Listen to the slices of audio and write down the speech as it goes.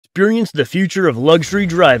Experience the future of luxury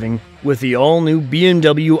driving with the all-new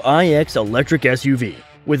BMW iX electric SUV.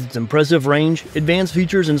 With its impressive range, advanced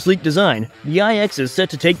features, and sleek design, the iX is set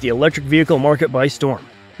to take the electric vehicle market by storm.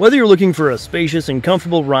 Whether you're looking for a spacious and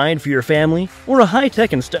comfortable ride for your family or a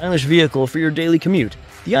high-tech and stylish vehicle for your daily commute,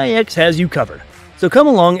 the iX has you covered. So come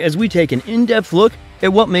along as we take an in-depth look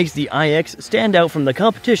at what makes the iX stand out from the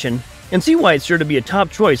competition and see why it's sure to be a top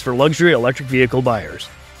choice for luxury electric vehicle buyers.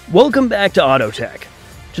 Welcome back to Auto Tech.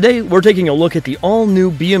 Today, we're taking a look at the all-new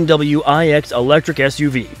BMW iX electric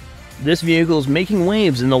SUV. This vehicle is making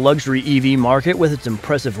waves in the luxury EV market with its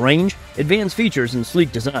impressive range, advanced features, and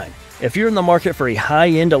sleek design. If you're in the market for a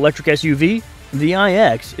high-end electric SUV, the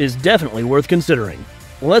iX is definitely worth considering.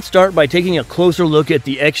 Let's start by taking a closer look at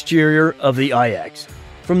the exterior of the iX.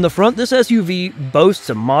 From the front, this SUV boasts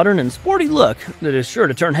a modern and sporty look that is sure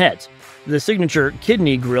to turn heads. The signature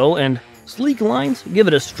kidney grille and sleek lines give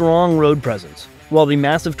it a strong road presence, while the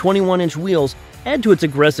massive 21-inch wheels add to its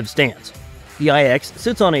aggressive stance. The iX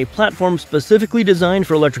sits on a platform specifically designed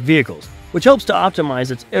for electric vehicles, which helps to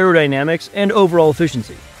optimize its aerodynamics and overall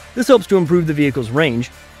efficiency. This helps to improve the vehicle's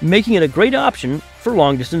range, making it a great option for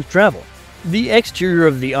long-distance travel. The exterior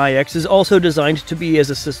of the iX is also designed to be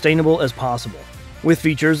as sustainable as possible. With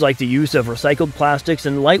features like the use of recycled plastics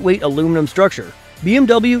and lightweight aluminum structure,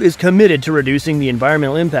 BMW is committed to reducing the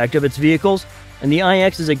environmental impact of its vehicles, and the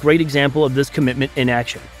iX is a great example of this commitment in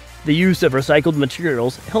action. The use of recycled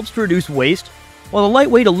materials helps to reduce waste, while the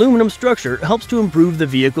lightweight aluminum structure helps to improve the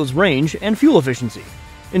vehicle's range and fuel efficiency.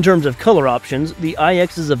 In terms of color options, the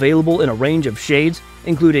iX is available in a range of shades,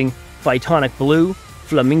 including Phytonic Blue,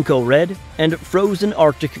 Flamenco Red, and Frozen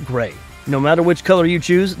Arctic Gray. No matter which color you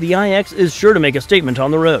choose, the iX is sure to make a statement on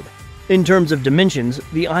the road. In terms of dimensions,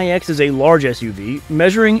 the iX is a large SUV,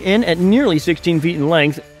 measuring in at nearly 16 feet in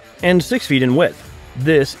length and 6 feet in width.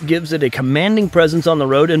 This gives it a commanding presence on the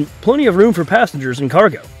road and plenty of room for passengers and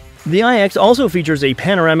cargo. The iX also features a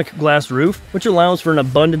panoramic glass roof, which allows for an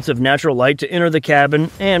abundance of natural light to enter the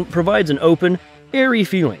cabin and provides an open, airy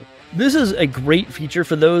feeling. This is a great feature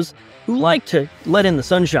for those who like to let in the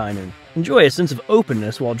sunshine and enjoy a sense of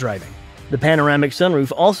openness while driving. The panoramic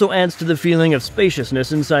sunroof also adds to the feeling of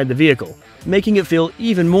spaciousness inside the vehicle, making it feel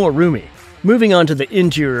even more roomy. Moving on to the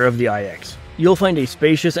interior of the iX, you'll find a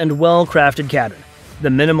spacious and well-crafted cabin. The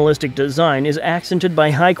minimalistic design is accented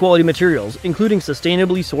by high-quality materials, including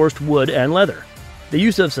sustainably sourced wood and leather. The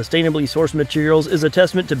use of sustainably sourced materials is a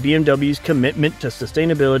testament to BMW's commitment to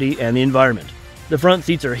sustainability and the environment. The front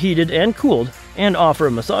seats are heated and cooled and offer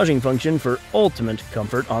a massaging function for ultimate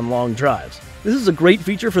comfort on long drives. This is a great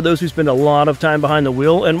feature for those who spend a lot of time behind the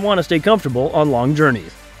wheel and want to stay comfortable on long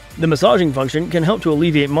journeys. The massaging function can help to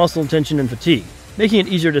alleviate muscle tension and fatigue, making it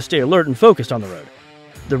easier to stay alert and focused on the road.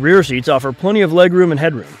 The rear seats offer plenty of legroom and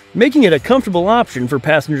headroom, making it a comfortable option for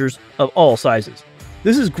passengers of all sizes.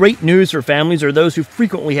 This is great news for families or those who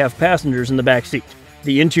frequently have passengers in the back seat.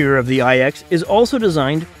 The interior of the iX is also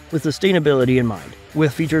designed with sustainability in mind,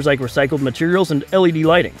 with features like recycled materials and LED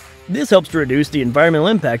lighting. This helps to reduce the environmental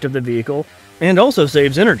impact of the vehicle and also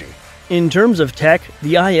saves energy. In terms of tech,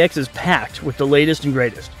 the iX is packed with the latest and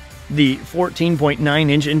greatest. The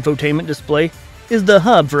 14.9-inch infotainment display is the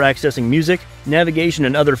hub for accessing music, navigation,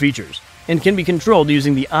 and other features, and can be controlled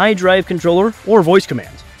using the iDrive controller or voice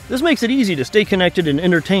commands. This makes it easy to stay connected and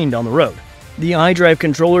entertained on the road. The iDrive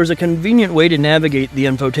controller is a convenient way to navigate the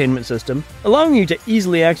infotainment system, allowing you to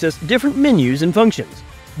easily access different menus and functions.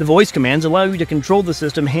 The voice commands allow you to control the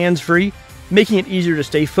system hands-free, making it easier to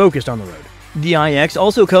stay focused on the road. The iX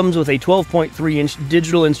also comes with a 12.3-inch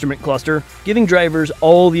digital instrument cluster, giving drivers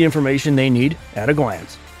all the information they need at a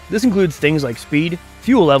glance. This includes things like speed,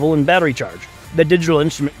 fuel level, and battery charge. The digital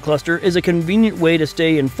instrument cluster is a convenient way to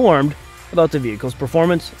stay informed about the vehicle's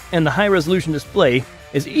performance, and the high-resolution display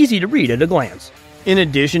is easy to read at a glance. In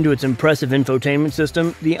addition to its impressive infotainment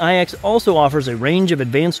system, the iX also offers a range of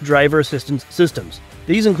advanced driver assistance systems.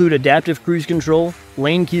 These include adaptive cruise control,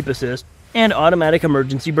 lane keep assist, and automatic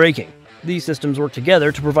emergency braking. These systems work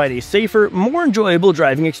together to provide a safer, more enjoyable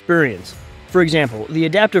driving experience. For example, the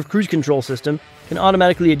adaptive cruise control system can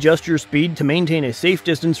automatically adjust your speed to maintain a safe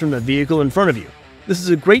distance from the vehicle in front of you. This is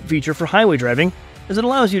a great feature for highway driving, as it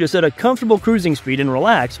allows you to set a comfortable cruising speed and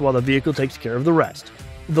relax while the vehicle takes care of the rest.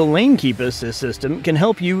 The lane keep assist system can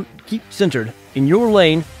help you keep centered in your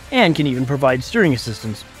lane and can even provide steering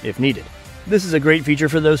assistance if needed. This is a great feature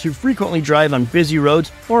for those who frequently drive on busy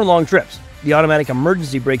roads or long trips. The automatic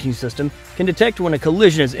emergency braking system can detect when a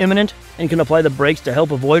collision is imminent and can apply the brakes to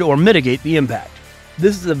help avoid or mitigate the impact.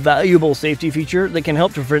 This is a valuable safety feature that can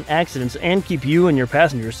help to prevent accidents and keep you and your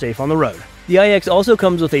passengers safe on the road. The iX also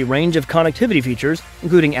comes with a range of connectivity features,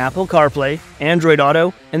 including Apple CarPlay, Android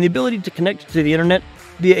Auto, and the ability to connect to the internet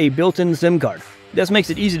via a built-in SIM card. This makes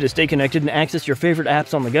it easy to stay connected and access your favorite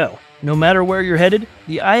apps on the go. No matter where you're headed,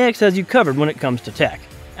 the iX has you covered when it comes to tech.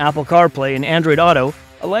 Apple CarPlay and Android Auto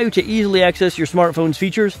allow you to easily access your smartphone's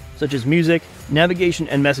features, such as music, navigation,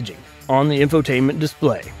 and messaging, on the infotainment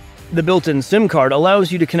display. The built-in SIM card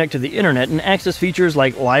allows you to connect to the internet and access features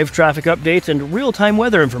like live traffic updates and real-time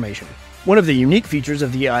weather information. One of the unique features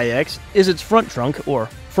of the iX is its front trunk, or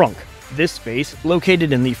frunk. This space,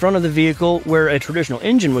 located in the front of the vehicle where a traditional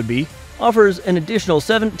engine would be, offers an additional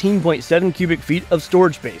 17.7 cubic feet of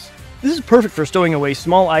storage space. This is perfect for stowing away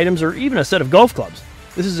small items or even a set of golf clubs.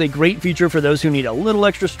 This is a great feature for those who need a little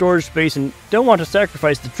extra storage space and don't want to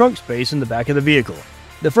sacrifice the trunk space in the back of the vehicle.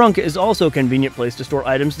 The frunk is also a convenient place to store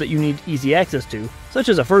items that you need easy access to, such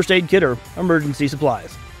as a first aid kit or emergency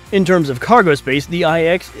supplies. In terms of cargo space, the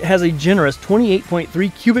iX has a generous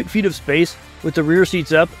 28.3 cubic feet of space with the rear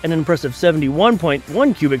seats up and an impressive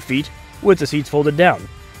 71.1 cubic feet with the seats folded down.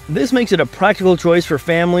 This makes it a practical choice for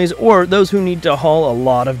families or those who need to haul a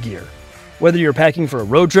lot of gear. Whether you're packing for a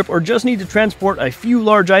road trip or just need to transport a few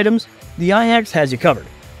large items, the iX has you covered.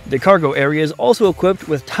 The cargo area is also equipped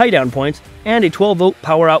with tie-down points and a 12-volt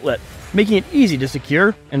power outlet, making it easy to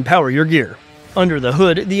secure and power your gear. Under the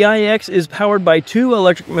hood, the iX is powered by two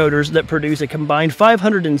electric motors that produce a combined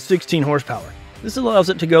 516 horsepower. This allows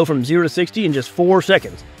it to go from 0 to 60 in just 4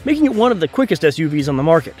 seconds, making it one of the quickest SUVs on the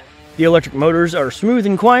market. The electric motors are smooth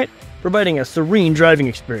and quiet, providing a serene driving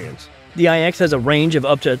experience. The iX has a range of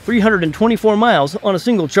up to 324 miles on a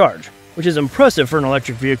single charge, which is impressive for an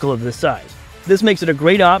electric vehicle of this size. This makes it a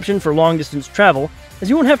great option for long-distance travel, as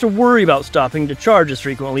you won't have to worry about stopping to charge as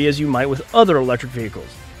frequently as you might with other electric vehicles.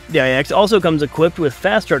 The iX also comes equipped with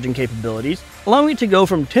fast charging capabilities, allowing it to go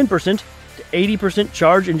from 10% to 80%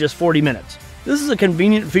 charge in just 40 minutes. This is a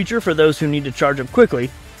convenient feature for those who need to charge up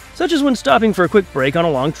quickly, such as when stopping for a quick break on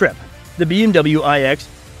a long trip. The BMW iX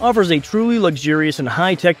offers a truly luxurious and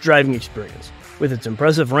high-tech driving experience. With its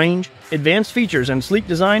impressive range, advanced features, and sleek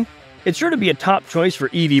design, it's sure to be a top choice for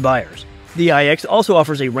EV buyers. The iX also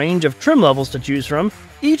offers a range of trim levels to choose from,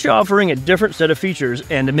 each offering a different set of features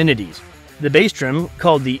and amenities. The base trim,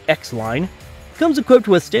 called the X line, comes equipped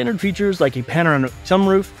with standard features like a panoramic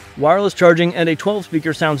sunroof, wireless charging, and a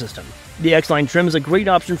 12-speaker sound system. The X line trim is a great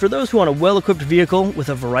option for those who want a well-equipped vehicle with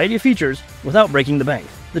a variety of features without breaking the bank.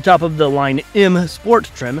 The top-of-the-line M Sport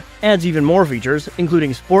trim adds even more features,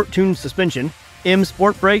 including sport-tuned suspension, M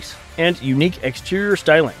Sport brakes, and unique exterior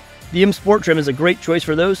styling. The M Sport trim is a great choice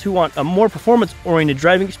for those who want a more performance-oriented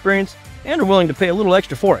driving experience and are willing to pay a little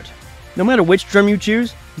extra for it. No matter which trim you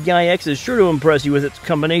choose, the iX is sure to impress you with its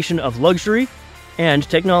combination of luxury and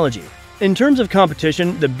technology. In terms of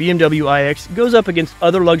competition, the BMW iX goes up against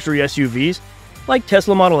other luxury SUVs like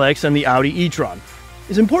Tesla Model X and the Audi e-tron.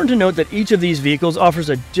 It's important to note that each of these vehicles offers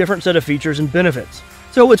a different set of features and benefits,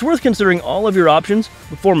 so it's worth considering all of your options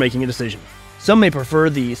before making a decision. Some may prefer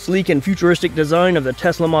the sleek and futuristic design of the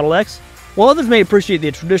Tesla Model X, while others may appreciate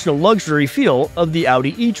the traditional luxury feel of the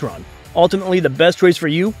Audi e-tron. Ultimately, the best choice for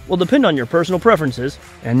you will depend on your personal preferences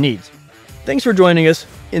and needs. Thanks for joining us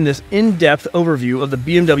in this in-depth overview of the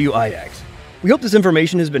BMW iX. We hope this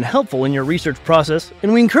information has been helpful in your research process,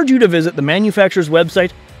 and we encourage you to visit the manufacturer's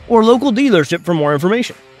website or local dealership for more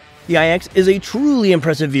information. The iX is a truly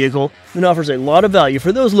impressive vehicle that offers a lot of value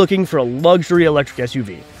for those looking for a luxury electric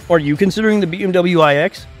SUV. Are you considering the BMW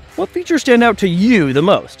iX? What features stand out to you the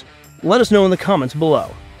most? Let us know in the comments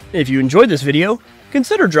below. If you enjoyed this video,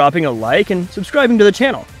 consider dropping a like and subscribing to the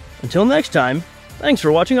channel. Until next time, thanks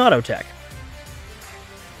for watching Autotech.